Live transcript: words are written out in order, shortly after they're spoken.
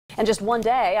And just one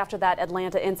day after that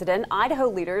Atlanta incident, Idaho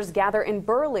leaders gather in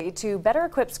Burley to better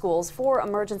equip schools for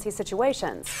emergency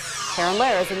situations. Karen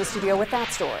Lair is in the studio with that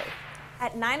story.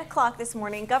 At 9 o'clock this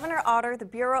morning, Governor Otter, the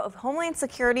Bureau of Homeland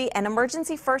Security, and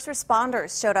emergency first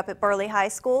responders showed up at Burley High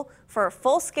School for a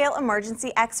full-scale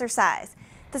emergency exercise.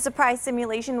 The surprise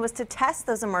simulation was to test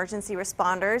those emergency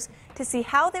responders to see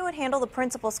how they would handle the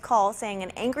principal's call saying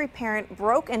an angry parent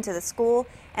broke into the school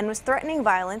and was threatening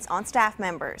violence on staff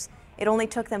members. It only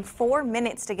took them 4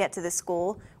 minutes to get to the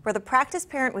school, where the practice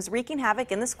parent was wreaking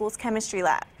havoc in the school's chemistry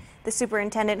lab. The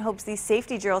superintendent hopes these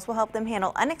safety drills will help them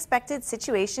handle unexpected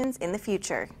situations in the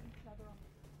future.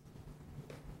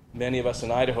 Many of us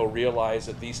in Idaho realize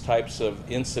that these types of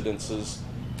incidences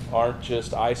aren't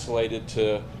just isolated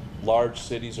to large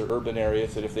cities or urban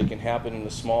areas, that if they can happen in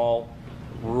a small,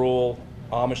 rural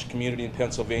Amish community in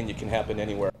Pennsylvania, can happen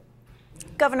anywhere.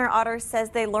 Governor Otter says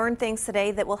they learned things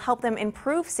today that will help them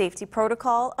improve safety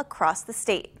protocol across the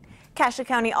state. Cassia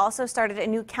County also started a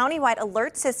new countywide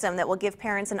alert system that will give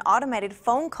parents an automated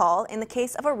phone call in the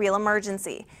case of a real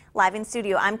emergency. Live in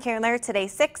studio, I'm Karen Lair, today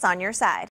 6 on your side.